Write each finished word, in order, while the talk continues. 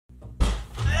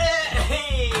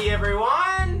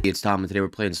everyone! It's Tom and today we're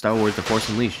playing Star Wars The Force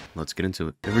Unleashed. Let's get into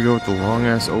it. Here we go with the long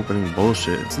ass opening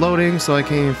bullshit. It's loading so I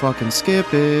can't fucking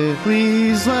skip it.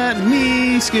 Please let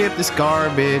me skip this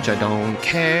garbage. I don't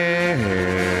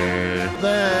care.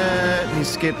 Let me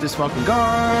skip this fucking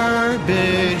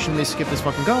garbage. Let me skip this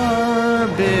fucking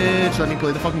garbage. Let me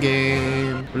play the fucking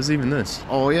game. What is even this?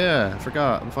 Oh yeah, I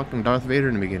forgot. I'm fucking Darth Vader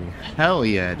in the beginning. Hell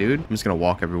yeah, dude. I'm just gonna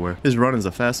walk everywhere. His run is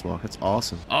a fast walk. That's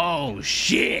awesome. Oh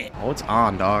shit. Oh, it's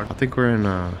on, dog. I think we're in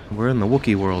the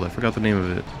Wookiee world. I forgot the name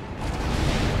of it.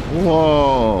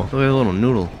 Whoa. Look at a little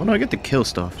noodle. Why do I get to kill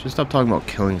stuff? Just stop talking about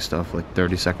killing stuff like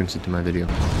 30 seconds into my video.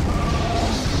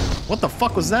 What the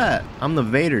fuck was that? I'm the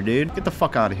Vader, dude. Get the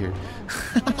fuck out of here.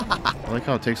 I like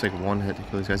how it takes like one hit to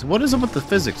kill these guys. What is up with the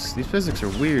physics? These physics are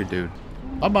weird, dude.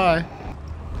 Bye-bye.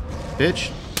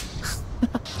 Bitch.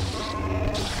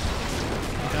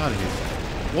 Get out of here.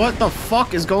 What the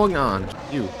fuck is going on?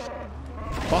 You.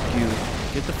 Fuck you.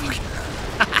 Get the fuck.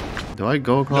 Do I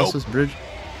go across this bridge?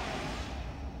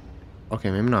 Okay,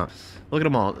 maybe not. Look at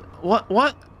them all.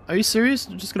 What? Are you serious?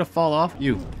 They're just gonna fall off?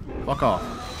 You. Fuck off.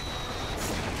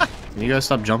 You guys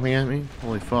stop jumping at me?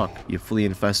 Holy fuck. You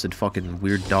flea-infested fucking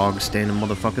weird dog standing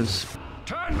motherfuckers.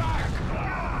 Turn back!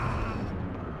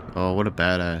 Oh, what a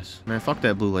badass. Man, fuck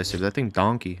that blue lightsaber. That thing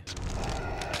donkey.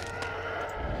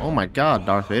 Oh my god,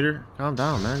 Darth Vader. Calm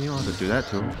down, man. You don't have to do that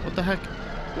to him. What the heck?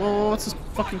 Whoa, what's this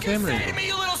fucking camera angle? Me,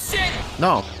 you little shit!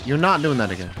 No, you're not doing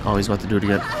that again. Oh, he's about to do it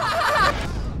again.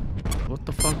 What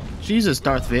the fuck? Jesus,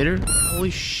 Darth Vader.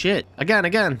 Holy shit.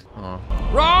 Again. Oh.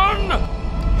 Run!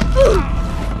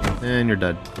 And you're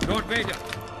dead. Lord Vader.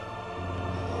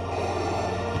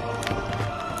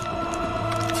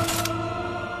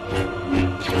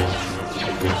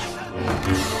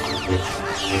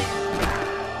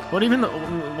 What even?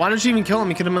 Why did you even kill him?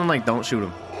 You could have been like, don't shoot him.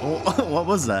 What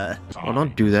was that? Oh,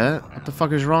 don't do that. What the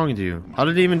fuck is wrong with you? How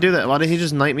did he even do that? Why did he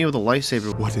just knight me with a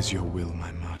lightsaber? What is your will,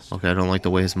 my master? Okay, I don't like the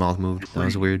way his mouth moved. That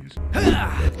was weird.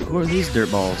 Who are these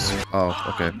dirtballs? Oh,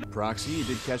 okay. Proxy, you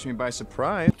did catch me by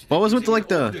surprise. What was with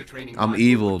the I'm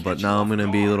evil, but now I'm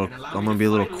gonna be a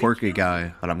little quirky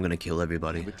guy, but I'm gonna kill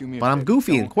everybody. But I'm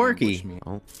goofy and quirky.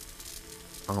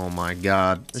 Oh my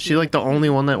god. Is she like the only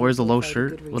one that wears a low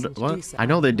shirt? What? I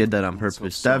know they did that on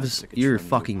purpose. Devs, you're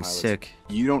fucking sick.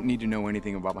 You don't need to know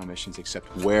anything about my missions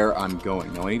except where I'm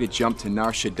going. Now I need to jump to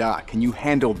Nar Shaddaa. Can you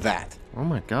handle that? Oh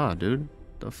my god, dude.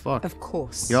 The fuck? Of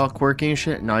course. Y'all quirky and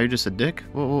shit? Now you're just a dick?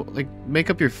 Well, like, make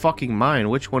up your fucking mind.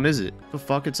 Which one is it? The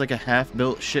fuck? It's like a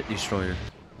half-built shit destroyer.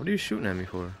 What are you shooting at me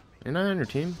for? You're not on your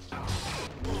team?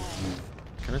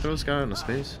 Can I throw this guy into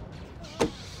space?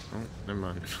 Oh, never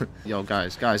mind. Yo,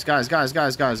 guys. I'm on your team,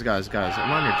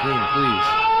 please.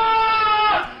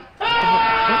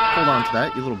 Don't hold on to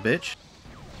that, you little bitch.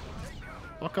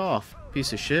 Fuck off,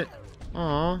 piece of shit.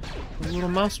 Aw, a little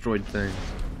mouse droid thing.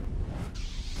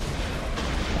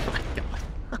 Oh my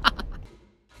god.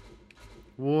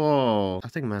 Whoa. I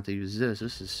think I'm gonna have to use this.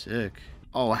 This is sick.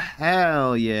 Oh,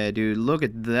 hell yeah, dude. Look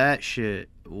at that shit.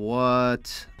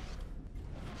 What?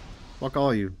 Fuck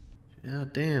all you. Yeah,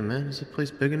 damn, man. Is the place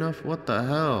big enough? What the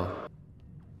hell?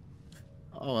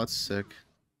 Oh, that's sick.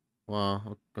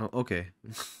 Wow. Okay.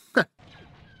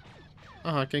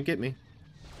 Can't get me.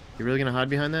 You really gonna hide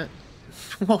behind that?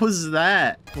 What was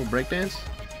that? A little breakdance?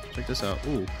 Check this out.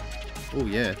 Ooh. Ooh,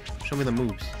 yeah. Show me the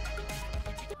moves.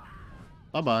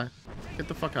 Bye-bye. Get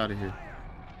the fuck out of here.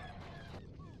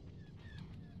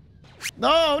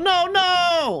 No!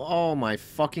 Oh my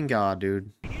fucking god,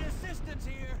 dude.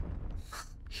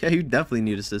 Yeah, you definitely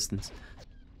need assistance.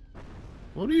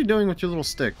 What are you doing with your little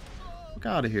stick? Fuck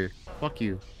out of here. Fuck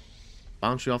you.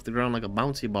 Bounce you off the ground like a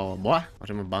bouncy ball, boy.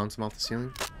 Watch him bounce him off the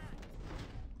ceiling.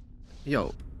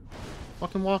 Yo.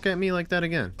 Fucking walk at me like that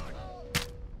again.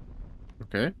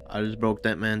 Okay. I just broke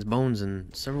that man's bones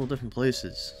in several different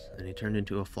places, and he turned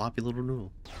into a floppy little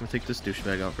noodle. I'm gonna take this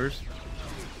douchebag out first.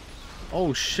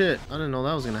 Oh shit. I didn't know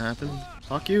that was gonna happen.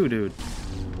 Fuck you, dude.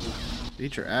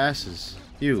 Beat your asses.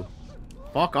 You.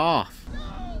 Fuck off.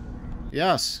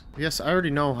 Yes, I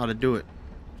already know how to do it.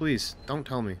 Please, don't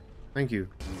tell me. Thank you.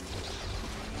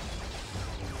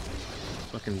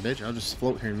 Fucking bitch, I'll just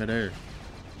float here in midair.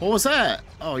 What was that?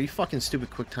 Oh, you fucking stupid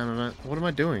quick time event. What am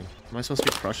I doing? Am I supposed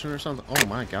to be crushing or something? Oh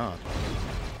my god.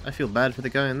 I feel bad for the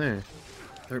guy in there.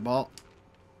 Dirtball.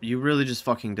 You really just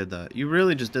fucking did that. You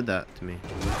really just did that to me.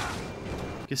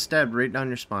 Get stabbed right down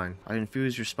your spine. I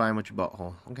infuse your spine with your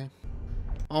butthole, okay?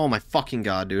 Oh my fucking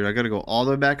god, dude. I gotta go all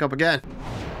the way back up again.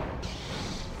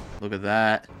 Look at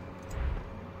that.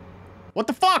 What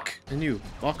the fuck? And you,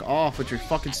 fuck off with your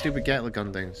fucking stupid Gatling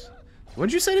gun things.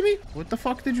 What'd you say to me? What the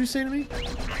fuck did you say to me?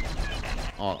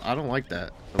 Oh, I don't like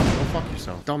that. Go fuck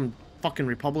yourself. Dumb fucking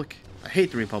Republic. I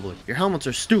hate the Republic. Your helmets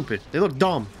are stupid. They look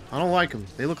dumb. I don't like them.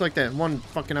 They look like that one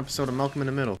fucking episode of Malcolm in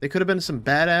the Middle. They could have been some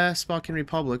badass fucking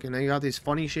Republic, and they got these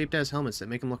funny shaped ass helmets that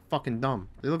make them look fucking dumb.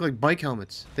 They look like bike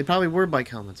helmets. They probably were bike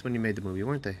helmets when you made the movie,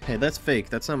 weren't they? Hey, that's fake.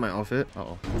 That's not my outfit.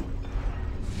 Uh-oh.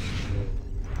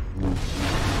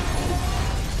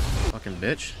 Fucking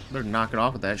bitch. Better knock it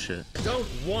off with that shit. Don't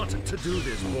want to do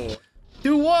this, boy.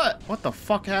 Do what? What the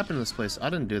fuck happened to this place? I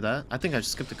didn't do that. I think I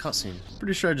just skipped a cutscene.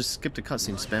 Pretty sure I just skipped a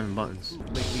cutscene spamming buttons.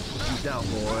 Make me put you down,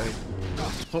 boy.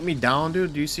 Put me down,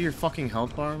 dude? Do you see your fucking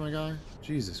health bar, my guy?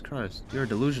 Jesus Christ. You're a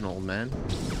delusional old man.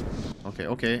 Okay,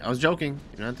 okay. I was joking.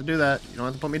 You don't have to do that. You don't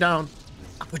have to put me down.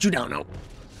 I'll put you down, no.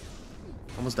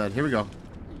 Almost dead. Here we go.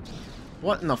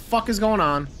 What in the fuck is going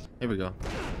on? Here we go.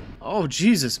 Oh,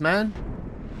 Jesus, man.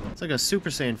 It's like a Super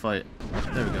Saiyan fight.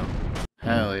 There we go.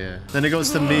 Hell yeah. Then it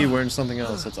goes to me wearing something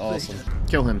else. That's awesome.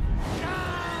 Kill him.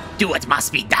 Do what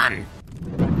must be done.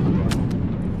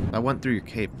 I went through your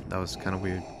cape. That was kind of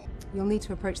weird. You'll need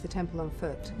to approach the temple on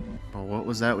foot. Oh, what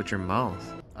was that with your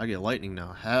mouth? I get lightning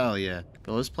now. Hell yeah.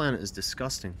 Bro, this planet is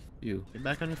disgusting. You, get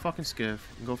back on your fucking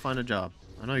skiff and go find a job.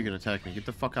 I know you're gonna attack me. Get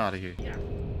the fuck out of here.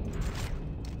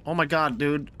 Oh my god,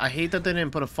 dude. I hate that they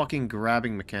didn't put a fucking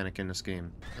grabbing mechanic in this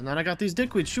game. And then I got these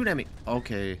dickweeds shooting at me.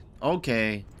 Okay.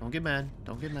 Okay. Don't get mad.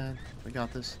 Don't get mad. We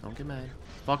got this. Don't get mad.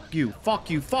 Fuck you.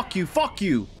 Fuck you. Fuck you. Fuck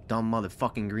you. Dumb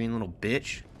motherfucking green little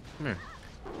bitch. Come here.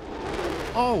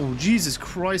 Oh, Jesus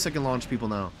Christ. I can launch people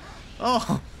now.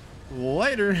 Oh.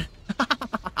 Later.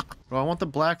 Bro, I want the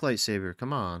black lightsaber.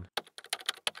 Come on.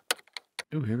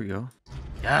 Ooh, here we go.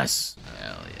 Yes.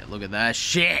 Hell yeah. Look at that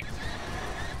shit.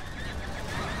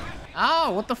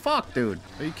 Oh, what the fuck, dude?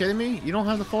 Are you kidding me? You don't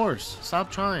have the Force. Stop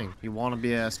trying. You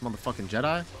wannabe-ass motherfucking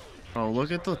Jedi? Oh,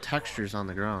 look at the textures on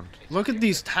the ground. Look at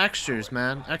these textures,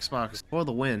 man. Xbox for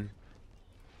the win.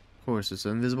 Of course, it's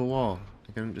an invisible wall.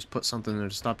 You can just put something there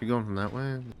to stop you going from that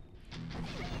way.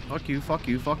 Fuck you, fuck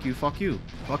you, fuck you, fuck you.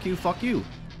 Fuck you, fuck you.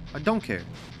 I don't care.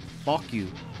 Fuck you.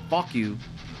 Fuck you.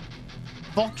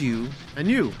 Fuck you. And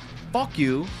you. Fuck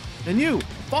you. And you.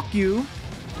 Fuck you.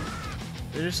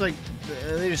 They're just like...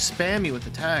 They just spam me with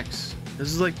attacks.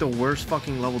 This is like the worst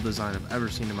fucking level design I've ever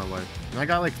seen in my life. And I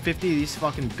got like 50 of these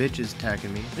fucking bitches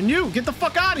attacking me. And you, get the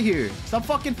fuck out of here. Stop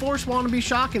fucking Force wanting to be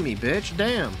shocking me, bitch.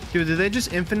 Damn. Dude, did they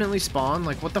just infinitely spawn?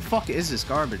 Like, what the fuck is this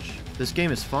garbage? This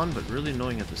game is fun, but really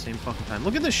annoying at the same fucking time.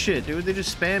 Look at this shit, dude. They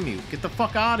just spam you. Get the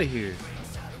fuck out of here.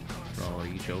 Bro, are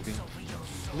you joking?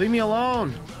 Leave me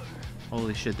alone.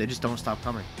 Holy shit, they just don't stop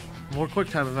coming. More quick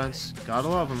time events. Gotta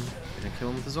love them. Gonna kill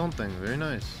him with his own thing. Very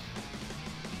nice.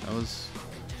 That was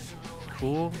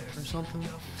cool or something.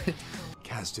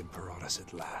 Casted Paratus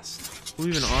at last. Who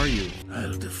even are you?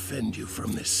 I'll defend you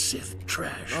from this Sith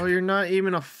trash. Oh, you're not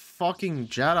even a fucking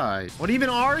Jedi. What even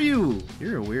are you?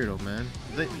 You're a weirdo, man.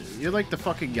 You're like the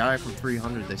fucking guy from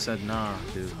 300. They said, nah,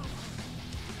 dude.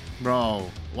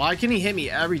 Bro, why can he hit me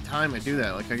every time I do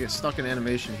that? Like, I get stuck in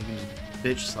animation, he can just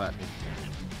bitch slap me.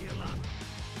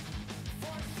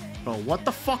 Bro, what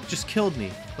the fuck just killed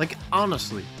me? Like,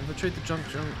 honestly. Infiltrate the junk.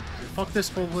 Fuck this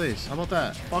whole place. How about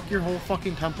that? Fuck your whole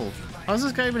fucking temple. How does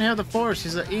this guy even have the Force?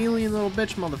 He's an alien little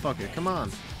bitch motherfucker. Come on.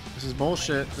 This is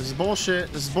bullshit. This is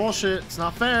bullshit. This is bullshit. It's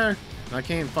not fair. And I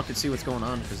can't even fucking see what's going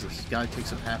on because this guy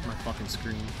takes up half my fucking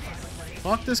screen.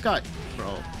 Fuck this guy.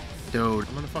 Bro. Dude.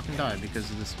 I'm gonna fucking die because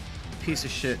of this piece of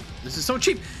shit. This is so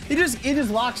cheap. It just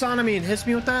locks onto me and hits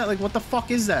me with that. Like, what the fuck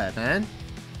is that, man?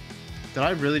 Did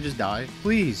I really just die?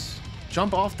 Please,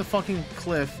 jump off the fucking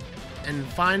cliff and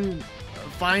find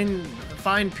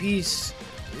peace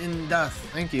in death.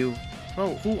 Thank you.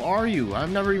 Bro, who are you? I've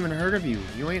never even heard of you.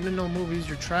 You ain't in no movies.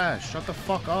 You're trash. Shut the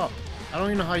fuck up. I don't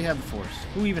even know how you have the Force.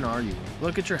 Who even are you?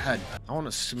 Look at your head. I want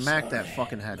to smack that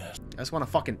fucking head. I just want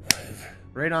to fucking...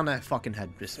 Right on that fucking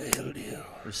head. Just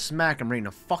smack him right in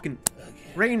the fucking...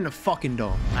 Right in the fucking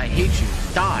dome. I hate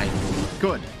you. Die.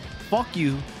 Good. Fuck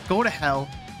you. Go to hell.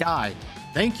 Die.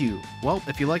 Thank you. Well,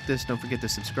 if you like this, don't forget to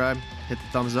subscribe, hit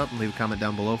the thumbs up, and leave a comment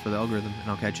down below for the algorithm, and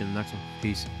I'll catch you in the next one.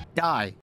 Peace. Die.